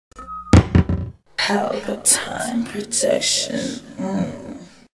Pelpa time protection.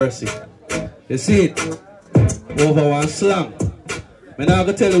 Mercy. You see it? Over one slang. I'm not going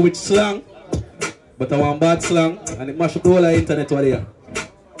to tell you which slang, but I want bad slang, and it mash up the whole of the internet over there.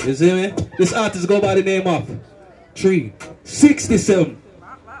 You see me? This artist go by the name of 367.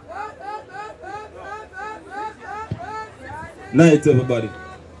 Night, everybody.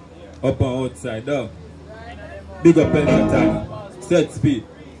 Up and outside, down. Big up Pelpa time. Set speed.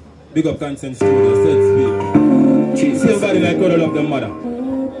 Big up Consent Studio, set speed. See everybody like how they love their mother.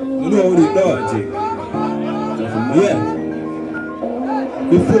 You know how they do, yeah.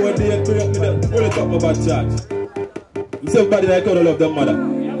 Before they bring up me them, only talk about charge. You see everybody like how they love their mother.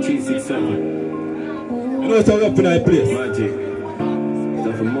 367. You know it's all up in our place. Magic.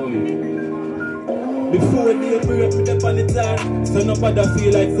 Stuff for mommy. Before they bring up me them on the time, so nobody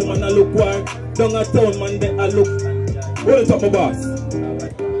feel like someone I look wild. Down a town man they I look. Only talk about boss.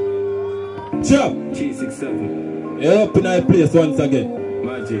 Chop. 367. You're up in our place once again.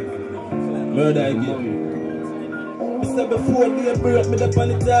 Magic. Murder again. So before they bring up me the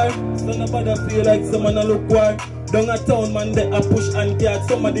panitard, so nobody feel like someone a look wild. Down a town man they a push and cat.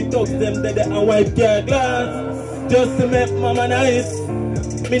 Somebody talks them they a wipe car glass. Just to make mama nice.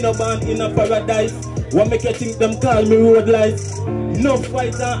 Me no born in a paradise. What make you think them call me road lights? No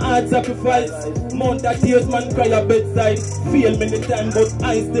fight and hard sacrifice. Mount that tears man cry a bedside. Feel me the time but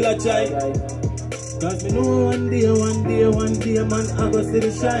I still a try. Cause me know one day man I go see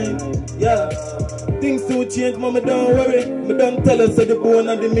the shine. Yeah. Things soon change, mama, don't worry. Me don't tell us so the bone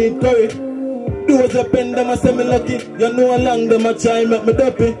and the meat curry. Doors up and them a say me lucky. You know how long them a try make me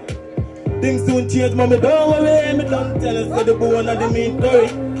duppy. Things soon change, mama, don't worry. Me don't tell us so the bone and the meat curry.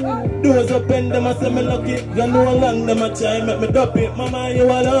 Doors up and them a say me lucky. You know how long them a try make me duppy. Mama, you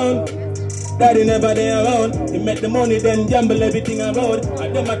alone. Daddy never there around. He make the money then gamble everything around.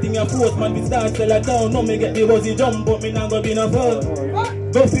 And them a thing a force man we start sell it down. No me get the rosy jump but me not gonna be no fool.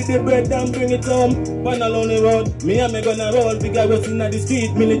 Go feed the bread and bring it home. Pan along the road, me and me gonna roll. Big guy was in the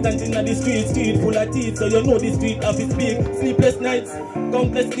street, militant in the street. Street full of teeth, so you know the street have its big. Sleepless nights,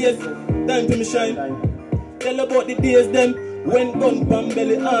 countless days, time to me shine. Tell about the days them, when gun pan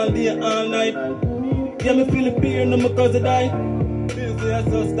belly all day, all night. Yeah, me feel the pain, no me cause I die. Feel say I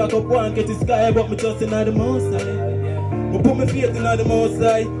so stack up one, get the sky, but me trust in the most high. Me put my faith in the most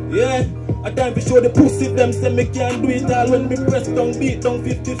high, yeah. A time to show the pussy, them say me can't do it all. When me press down, beat down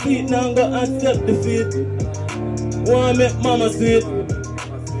 50 feet, now go accept defeat. Want make mama sweet.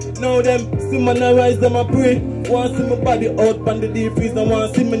 Now them see man a rise, them a pray. Want see my body out pan the deep freeze. And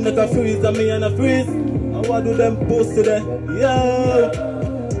want see me not a freeze, and me and a freeze. And what do them pussy there? Yo,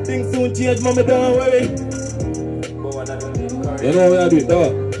 things soon change, mommy, don't worry. You know what I do it,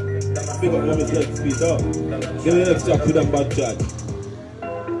 dog. Big up mommy's leg speed, dog. Give me the next track for them bad charge.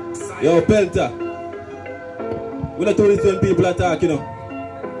 Yo, Pelpa. We not told this when people attack, you know.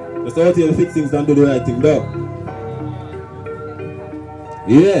 Just out here to fix things and do the right thing, dog.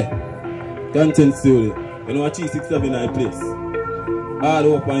 Yeah. Consent Studio. You know what 367 in place.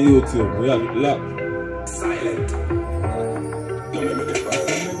 All up on YouTube. We have it locked. Silent.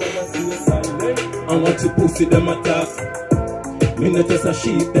 And what you pussy them attack. Me not just a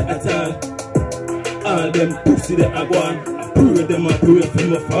sheep that attack. All them pussy that I want. Pray them a pray for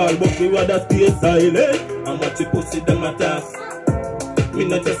me fall, but me rather stay silent. And watch the pussy them attack. Me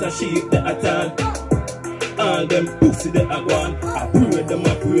not just a sheep that attack. All them pussy that I want. I pray them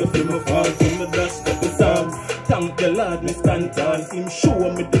a pray for me fall. So me dash up the psalms. Thank the Lord me stand tall. Him show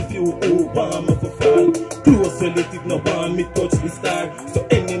me the view who want me to fall. Close when it no want me touch the star. So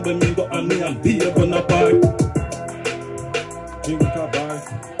anywhere me go and me and be a gun apart. Drink a bar.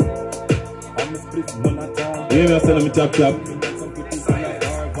 I'm a split none at all. Yeah, me I said let me chop.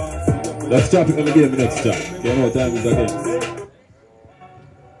 Let's chop it, let me give me next chop. You know what time is again.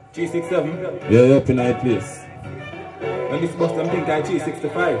 367. Yeah, you're up in our place. And this bus I'm thinking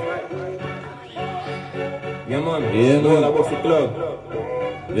 365. Yeah man. Yeah man. All about the club.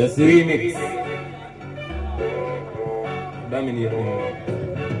 Yes, see? Remix. Dominate me.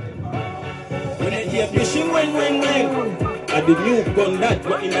 When I hear fishing, when. And the new gun that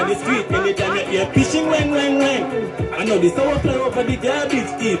were in the street. Anytime you hear fishing, when. I know the sour fly over the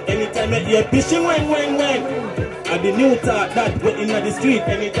garbage heap. Anytime you hear fishing, when. And the new talk that were in the street.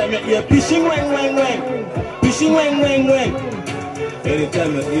 Anytime you hear fishing, when. Fishing, when.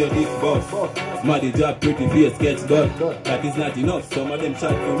 Anytime you hear this boss, smarty job, pretty face gets done. That is not enough, some of them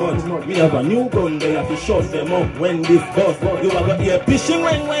chat too much. Me have a new gun, they have to shut them up. When this boss, you have to hear fishing,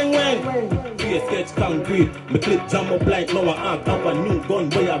 when. Face sketch concrete, me clip jam up like now I have a new gun,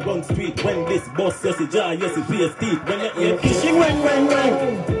 boy I run street. When this boss, yes, a jar, yes, a face teeth. When you hear fishing, when.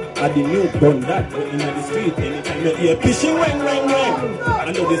 the new gun that in the street. Anytime you hear fishing, wang, wang, wang.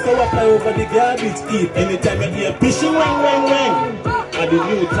 I know this how I fly over the garbage heap. Anytime you hear fishing, wang, wang, wang. And the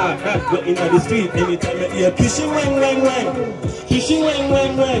new talk that in the street. Anytime you hear fishing, wang, wang, wang. Fishing, wang,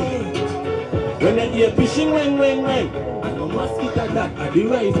 wang, wang. When you hear fishing, wang, wang, wang. And the mosquito that and the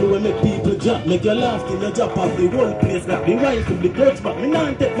rifle will make people jump. Make you laugh till you jump off the whole place. Like the rifle, the clutch back. Me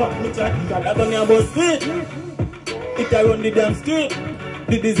not take back, me try. That on your bus street. It around the damn street.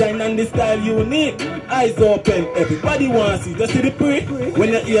 The design and the style unique. Eyes open, everybody wants it. Just see the pre. When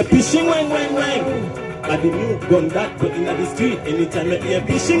you hear fishing, wang, wang, wang. And the new gun that go in the street. Anytime you hear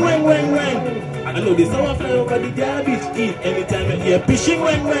fishing, wang, wang, wang. I know this how I fly over the garbage heap. Anytime you hear fishing,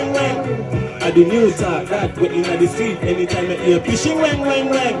 wang, wang, wang. And the new talk that go in the street. Anytime you hear fishing, wang, wang,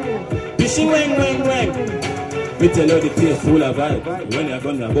 wang. Fishing, wang, wang, wang. Me tell you the place full of vibe. When you're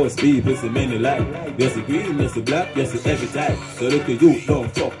gonna boss people, see many light. Yes, the green, yes, the black, yes, the every type. So look at you,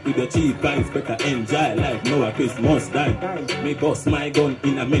 don't fuck with the cheap banks. Better enjoy life, no a Christmas time. Me bust my gun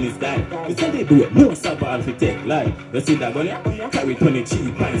in a mini style. Me say they do it, no survival if you take life. You see that gun, yeah? Carry 20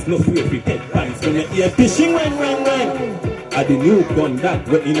 cheap banks, no fear if you take banks. When you hear fishing, wang, wang, wang. And the new gun that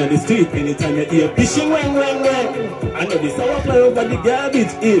went in the street. Anytime you hear fishing, wang, wang, wang. I know this how I fly over the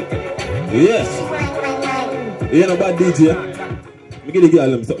garbage heap. Yes. You know bad DJ. Me give the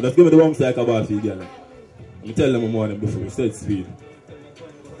girl them something. Just give me the one side about for the girl. Me tell them more than before. Set speed.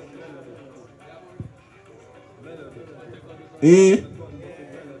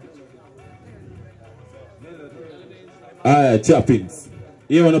 Alright, choppings.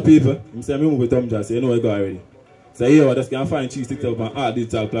 Here one of people. I'm saying me move with Tom Jazz, so you know I go already. So here I just can find cheese TikTok on all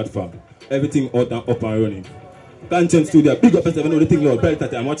digital platform. Everything out and up and running. Content studio. Big up yourself, you know the thing loud. Pelpa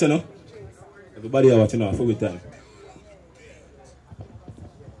time, watch you know. Everybody are watching now, for good time.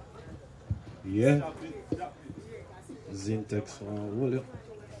 Yeah. Zintex one, hold you.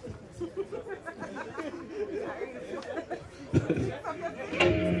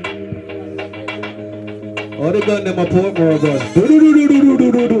 All the gun them a pour more gun.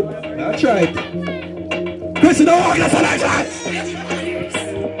 Do. That's right. Chris, you don't walk the selection.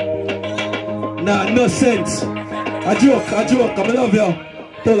 Nah, no sense. A joke. I love you.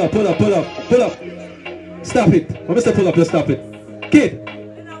 Pull up. Stop it. When I say pull up, you stop it. Kid.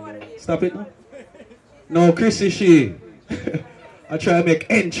 Stop it now. No, Chrissy, she. I try to make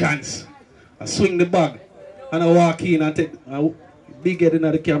entrance. I swing the bag. And I walk in and take big head in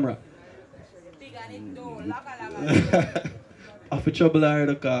the camera. I for trouble her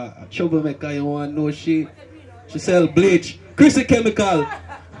the car. Troublemaker, you want to know she sell bleach. Chrissy Chemical.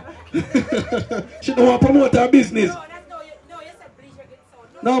 She don't want to promote her business.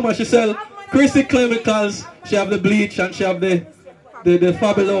 No man, she sell Chrissy Chemicals. She have the bleach and she have the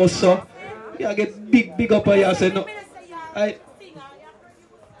fabulous. So yeah, I get big up here. I say no. I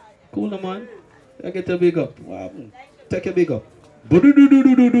cool no man. I get a big up. Wow. Take a big up. Do.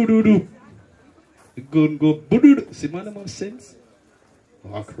 The gun go. See man, them have sense.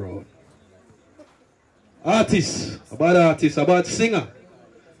 Walk around. Artist, about singer.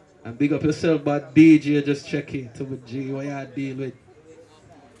 And big up yourself, but DJ. Just check it to with G. What you deal with?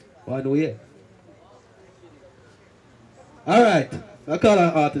 One way. Alright. I call an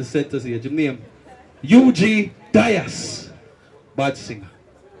artist said to see your name. UG Dias. Bad singer.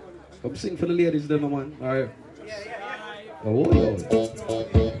 Come sing for the ladies then, man. Alright.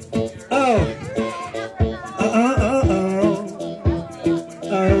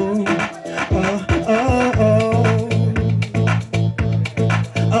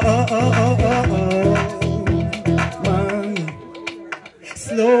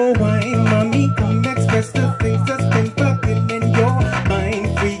 Slow wine, mommy, come express the things that's been bugging in your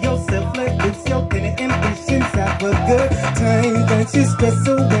mind. Free yourself, let loose your inner ambitions. Have a good time, don't you stress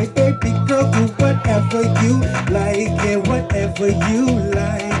away, baby girl. Do whatever you like, yeah, whatever you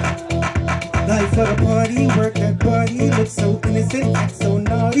like. Life for the party, work that body, look so innocent, act so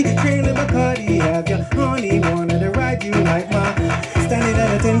naughty. Trail in my party, have your honey, wanted to ride you like my standing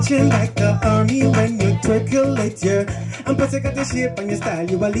at attention like the army when you percolate your. I'm perfect at the shape and your style.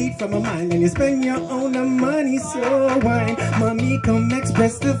 You a lead from a mind and you spend your own money. So wine, mommy, come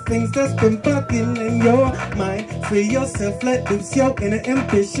express the things that's been bugging in your mind. Free yourself, let loose your inner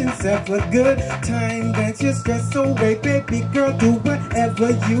ambitions. Have a good time, dance your stress away, baby girl. Do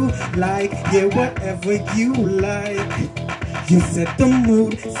whatever you like, yeah, whatever you like. You set the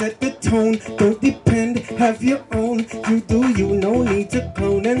mood, set the tone, don't depend, have your own. You do you, no need to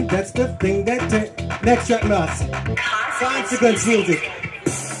clone, and that's the thing that next track lost. 5 seconds music.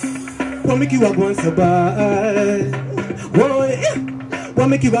 What make you a go and survive? What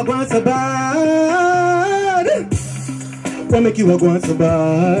make you a go and survive? What make you a go and so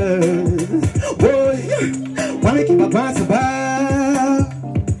bad? Boy, what make you a go and so bad?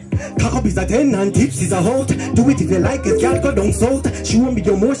 Cock up is a 10 and tips is a hot. Do it if you like it, girl, go down south. Show me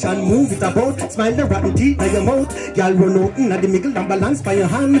your motion, move it about. Smile the rotten teeth by your mouth. Girl, run out in the middle and balance by your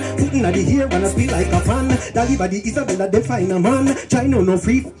hand. Foot in the hair and a speed like a fan. Dali body Isabella, then find a man. Try no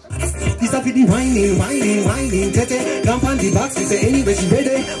free. This a for the whining, whining, whining, tete. Jump on the box, we say anyway she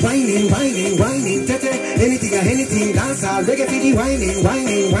ready. Whining, whining, whining, tete. Anything, dance all reggae for the whining,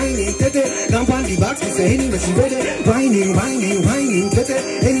 whining, whining, tete. Jump on the box, we say anyway she ready. Whining, whining, whining, tete.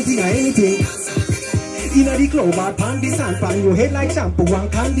 Anything. Inna the club or pan the sand, pan your head like shampoo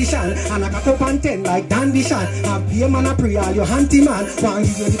and condition. And I got up and 10 like dandy shan. Have be a man a pray all your handy man. One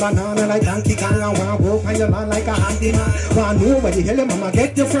give you the banana like Donkey Kong. And one walk on your land like a handy man. One know where the hell your mama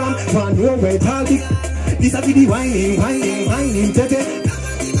get you from. One know where it's all the. This a be the whining, whining, whining, tete.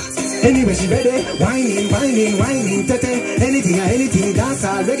 Anyway she ready. Whining, whining, whining, tete. Anything, dance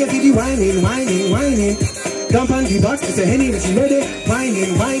all reggae for the whining, whining, whining. Jump on the box, we say anyway she ready.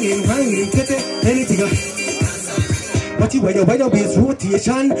 Whining, whining, whining, tete. Anything. But you wear your base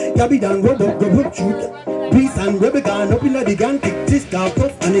rotation. You be done rub up, shoot. Peace and rebel gun up in the gang. Kick this car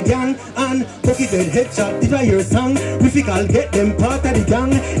puff and the gang. And Pokey said headshot, did I hear a song? We I'll get them part of the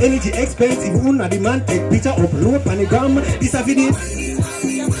gang. Energy expensive, una the man. Take picture, upload on the gram. This a video.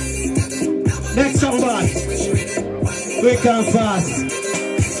 Next song, boy. Quick and fast.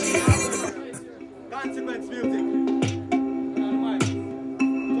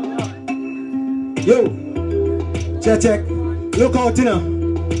 Yo, check. Look out, you know.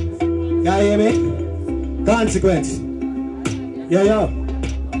 You hear me? Consequence. Yo.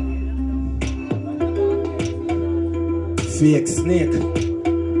 Fake snake.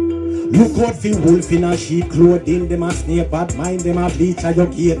 Look out for wolf in a sheep clothing. Them a snake, bad mind, them a bleach at your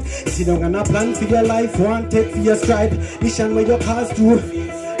gate. Sit down and a plan for your life, one take for your stride. Mission where your cause to.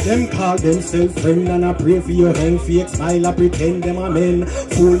 Them call themselves friend and I pray for your hand. Fake smile, I pretend them a men.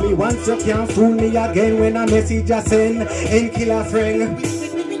 Fool me once, you can't fool me again. When a message I send, and kill a friend.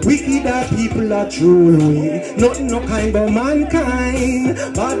 Wicked that people are truly nothing no kind of mankind.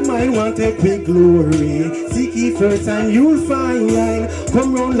 Bad mind want take quick glory. Seek ye first and you'll find.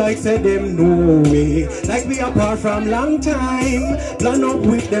 Come round like say them no way. Like we apart from long time. Plan up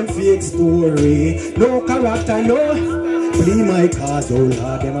with them fake story. No character, no. Play my cause, oh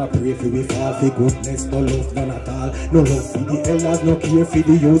Lord, them a pray for we fall for goodness, no love none at all. No love for the elders, no care for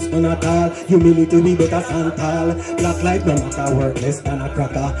the youth none at all. Humility be better than tall. Black life no matter, work less than a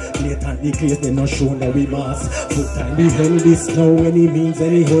cracker. Blatantly clear, they no show that we mass. Full time we hell this snow, any means,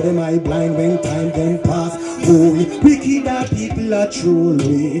 anyhow them eye blind when time then pass. Oh, wicked that people are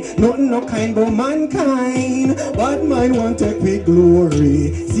truly nothing no kind of mankind. Bad mind want take quick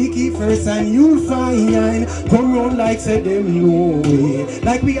glory. Seek ye first and you'll find. Come round like say them no way.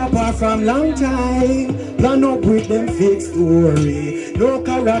 Like we apart from long time. Plan up with them fake story. No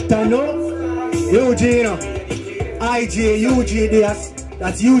character, no. Eugene, IJ, UGDS.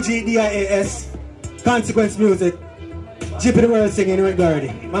 That's UGDIAS. Consequence music. Jeep in the world singing with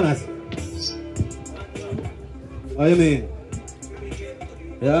Gardy. Manas. What you mean?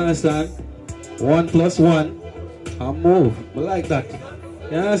 You understand? 1 + 1 and move. I like that.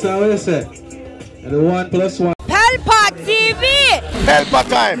 You understand what you say? And the 1 + 1. Pelpa TV! Pelpa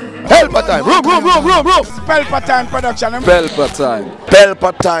time! Pelpa time! Room! Pelpa time production. Pelpa time.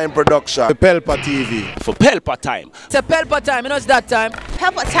 Pelpa time production. Pelpa TV. For Pelpa time. It's a Pelpa time, you know it's that time.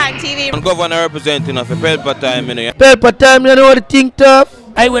 Pelpa time TV. I'm governor representing of Pelpa time, you know. Pelpa time, you know what the thing tough?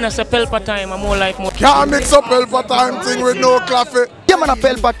 I when I say Pelpa time, I'm more like more. Can't mix up Pelpa time thing with no coffee. Yeah, man, a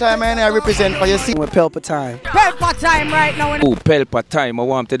Pelpa time, and I represent for your scene with Pelpa time. Pelpa time right now. Oh, Pelpa time, I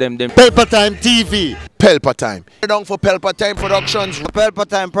want to them. Pelpa time TV. Pelpa time. Down for Pelpa time productions. Pelpa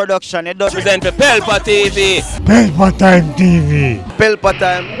time production. It does Represent for Pelpa TV. Pelpa time TV. Pelpa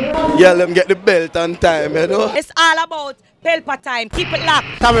time. Yeah, let them get the belt on time, you know. It's all about Pelpa time. Keep it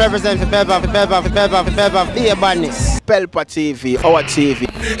locked. Come represent for Pelpa, be a badness. Pelpa TV, our TV.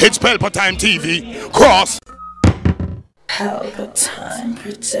 It's Pelpa time TV. Cross. Pelpa time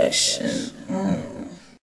protection.